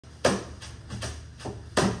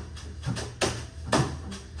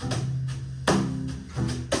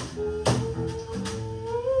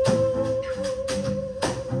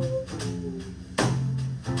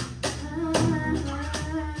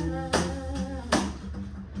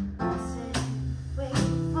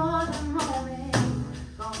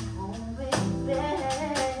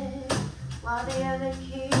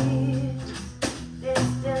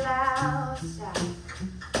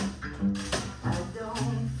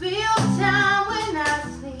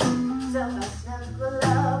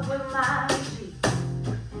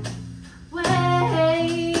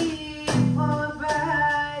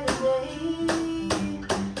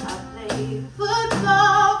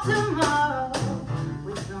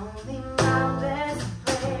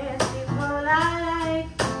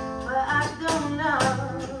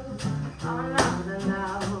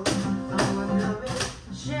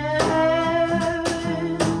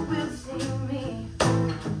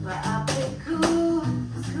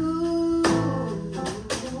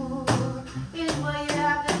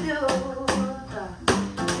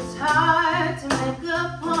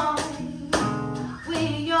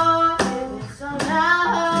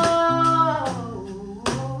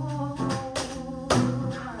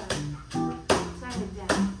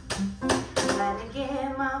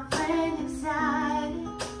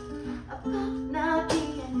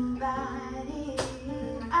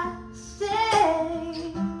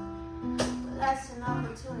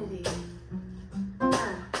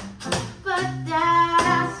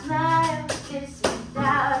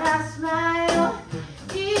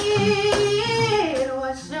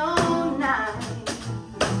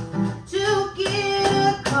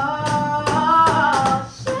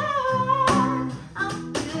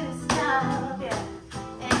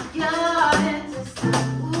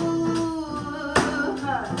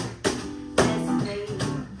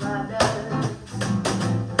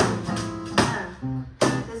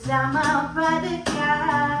by the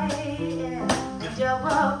guy, and you're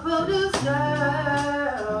a producer.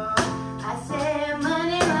 I said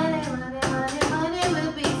money, money, money, money, money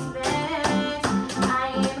will be spent. I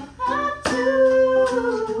am up to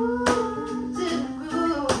the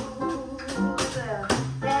groove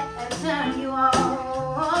that turn you on.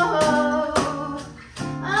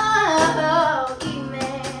 Oh,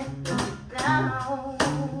 E-man down.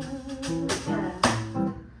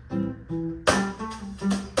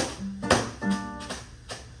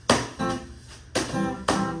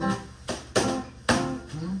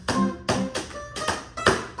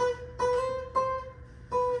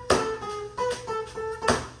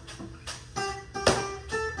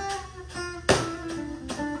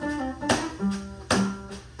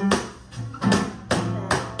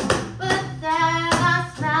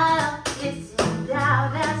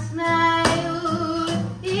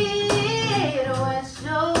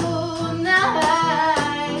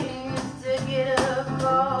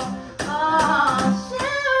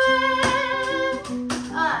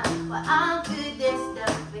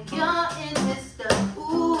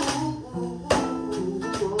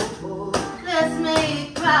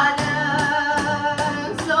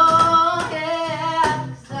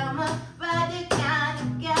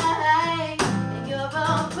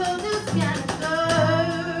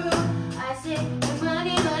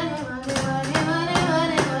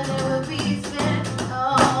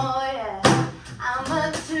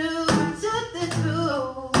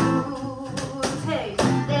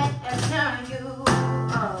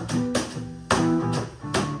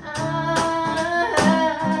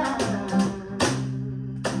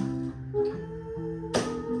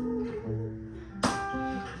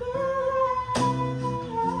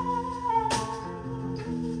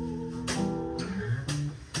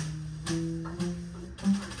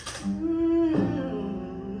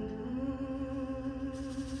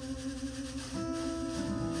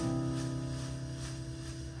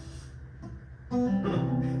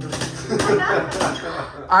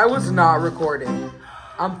 I was not recording.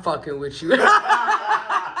 I'm fucking with you.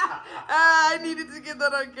 I needed to get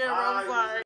that on camera. I'm sorry.